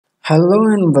Hello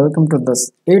and welcome to this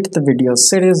 8th video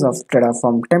series of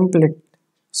Terraform template.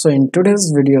 So in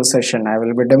today's video session, I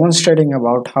will be demonstrating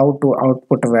about how to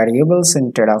output variables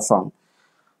in Terraform.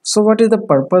 So what is the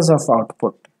purpose of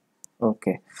output?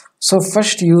 Okay. So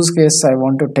first use case I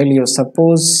want to tell you,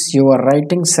 suppose you are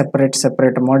writing separate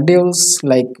modules,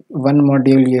 like one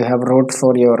module you have wrote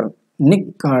for your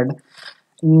NIC card,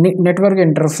 network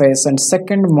interface, and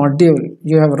second module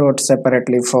you have wrote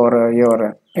separately for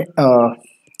your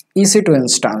EC2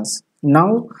 instance.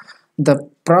 Now the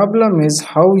problem is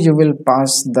how you will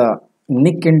pass the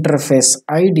NIC interface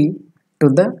ID to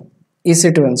the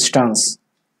EC2 instance,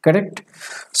 correct?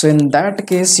 So in that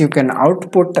case you can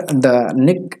output the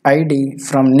NIC ID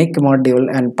from NIC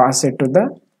module and pass it to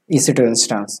the EC2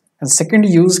 instance. And second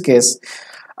use case,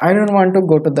 I don't want to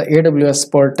go to the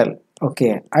AWS portal.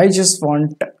 Okay, I just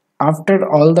want, after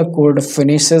all the code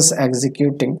finishes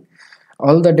executing,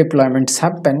 all the deployments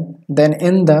happen, then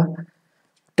in the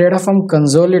Terraform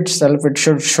console itself it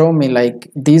should show me like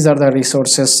these are the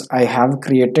resources I have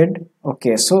created.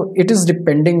 Okay, so it is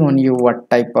depending on you what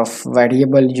type of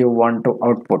variable you want to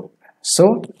output.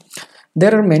 So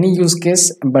there are many use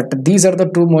cases, but these are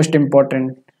the two most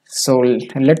important. So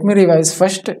let me revise.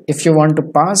 First, if you want to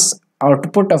pass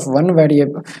output of one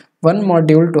variable, one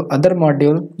module to other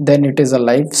module, then it is a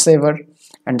lifesaver.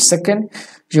 And second,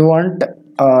 you want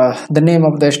the name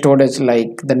of the storage,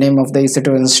 like the name of the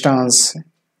EC2 instance,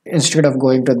 instead of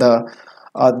going to the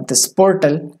this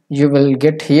portal, you will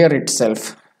get here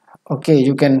itself. Okay,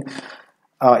 you can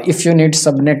if you need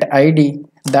subnet ID,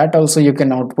 that also you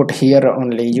can output here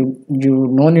only. You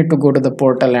no need to go to the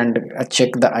portal and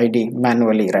check the ID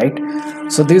manually, right?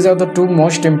 So these are the two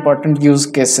most important use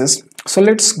cases. So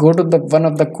let's go to the one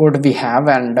of the code we have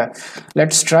and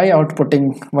let's try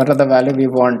outputting what are the value we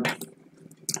want.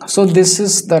 So this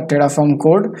is the Terraform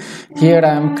code. Here I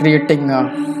am creating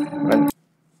a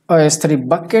S3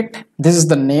 bucket. This is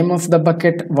the name of the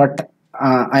bucket what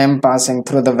I am passing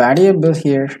through the variable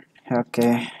here.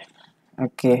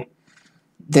 Okay,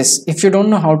 this, if you don't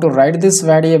know how to write this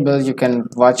variable, you can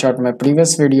watch out my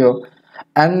previous video.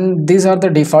 And these are the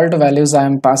default values I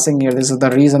am passing here. This is the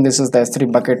reason, this is the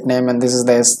S3 bucket name, and this is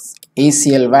the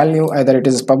ACL value. Either it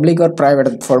is public or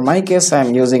private. For my case, I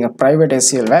am using a private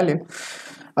ACL value.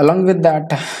 Along with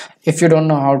that, if you don't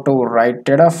know how to write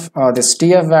this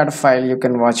tfvar file, you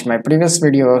can watch my previous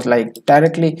videos. Like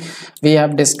directly we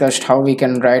have discussed how we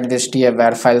can write this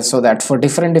tfvar file, so that for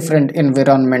different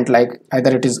environment, like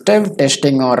either it is dev,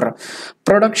 testing, or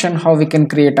production, how we can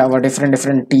create our different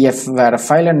tfvar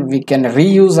file and we can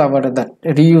reuse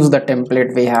the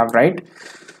template we have, right?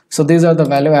 So these are the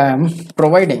value I am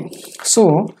providing.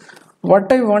 So what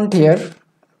I want here,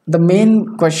 the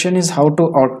main question is how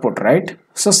to output, right?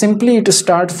 So simply to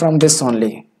start from this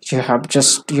only, you have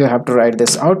to write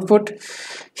this output.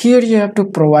 Here you have to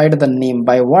provide the name.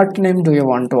 By what name do you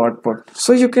want to output?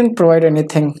 So you can provide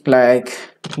anything like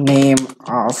name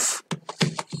of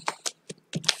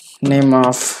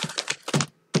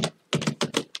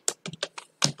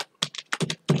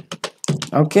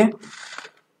okay,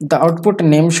 the output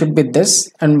name should be this,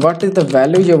 and what is the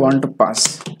value you want to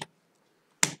pass.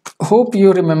 Hope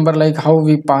you remember like how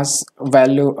we pass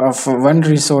value of one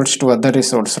resource to other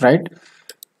resource, right?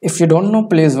 If you don't know,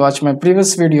 please watch my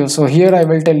previous video. So here I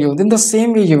will tell you, in the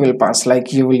same way you will pass,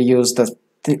 like you will use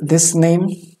this name,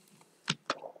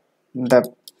 the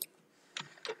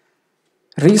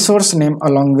resource name.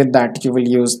 Along with that you will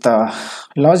use the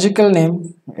logical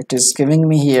name it is giving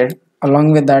me here.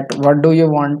 Along with that, what do you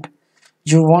want?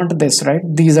 You want this, right?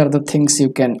 These are the things you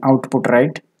can output,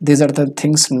 right? These are the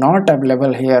things not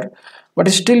available here, but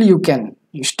still you can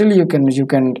get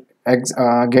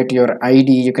your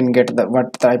ID. You can get the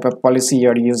what type of policy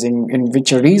you're using, in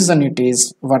which reason it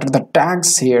is, what are the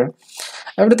tags here,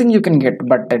 everything you can get.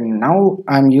 But now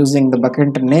I'm using the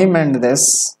bucket name and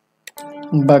this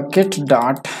bucket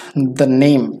dot the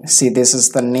name. See, this is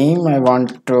the name I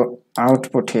want to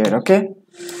output here. Okay,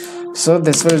 so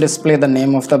this will display the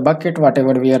name of the bucket,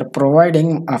 whatever we are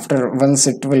providing. After once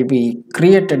it will be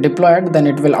created, deployed, then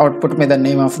it will output me the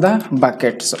name of the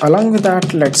bucket. So along with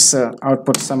that, let's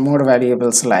output some more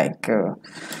variables like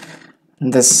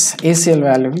this ACL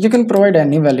value. You can provide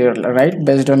any value, right,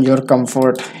 based on your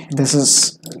comfort. It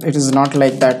is not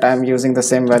like that I'm using the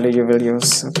same value you will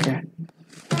use. Okay,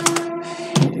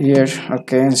 here,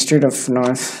 okay, instead of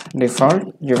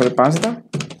default, you will pass the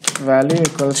value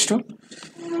equals to,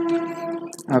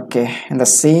 okay, and the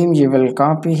same you will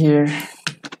copy here.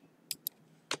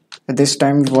 This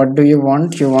time what do you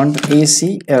want? You want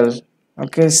ACL.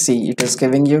 Okay, see, it is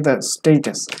giving you the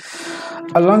status.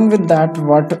 along with that,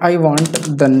 what I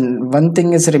want, then one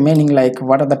thing is remaining, like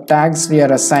what are the tags we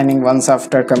are assigning. Once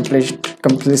after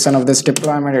completion of this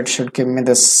deployment, it should give me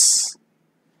this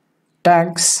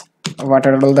tags. What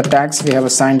are all the tags we have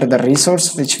assigned to the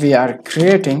resource which we are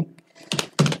creating?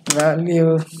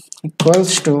 Value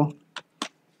equals to,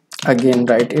 again,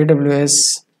 write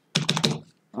AWS.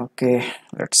 Okay,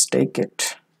 let's take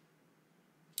it.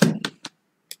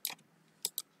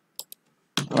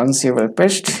 Once you will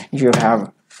paste, you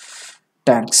have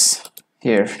tags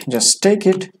here. Just take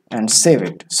it and save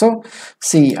it. So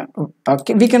see,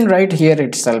 okay, we can write here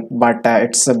itself, but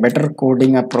it's a better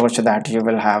coding approach that you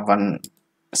will have one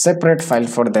separate file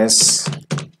for this.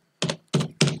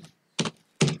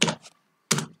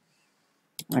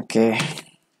 Okay,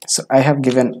 so I have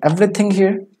given everything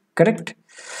here, correct?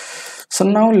 So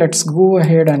now let's go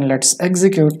ahead and let's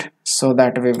execute so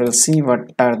that we will see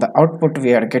what are the output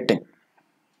we are getting.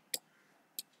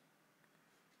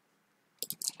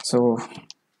 So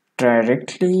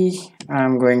directly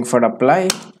I'm going for apply.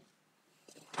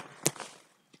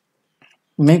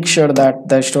 Make sure that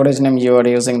the storage name you are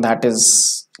using, that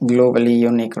is globally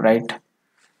unique, right?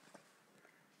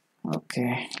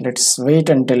 Okay, let's wait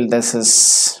until this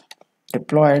is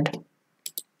deployed.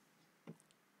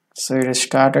 So it has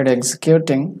started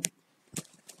executing.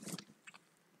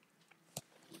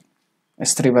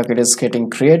 S3 bucket is getting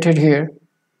created here.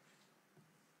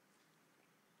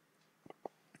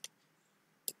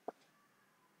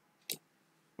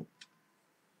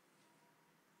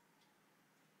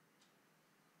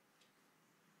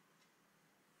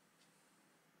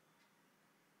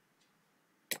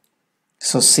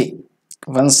 So see,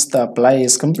 once the apply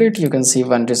is complete, you can see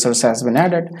one resource has been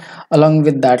added. Along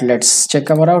with that, let's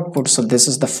check our output. So this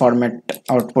is the format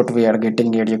output we are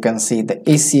getting here. You can see the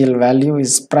ACL value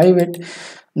is private,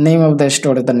 name of the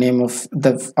storage, the name of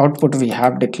the output we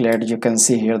have declared. You can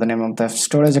see here the name of the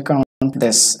storage account,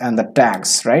 this, and the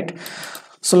tags, right?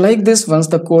 So like this, once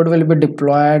the code will be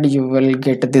deployed, you will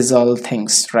get these all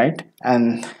things, right?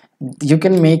 And you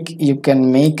can make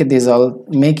use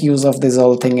of this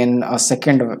all thing in a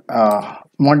second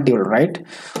module, right?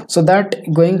 So that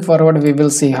going forward, we will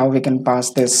see how we can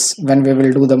pass this when we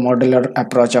will do the modular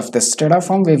approach of this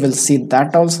Terraform. We will see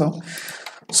that also.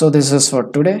 So this is for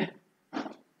today.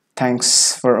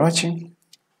 Thanks for watching.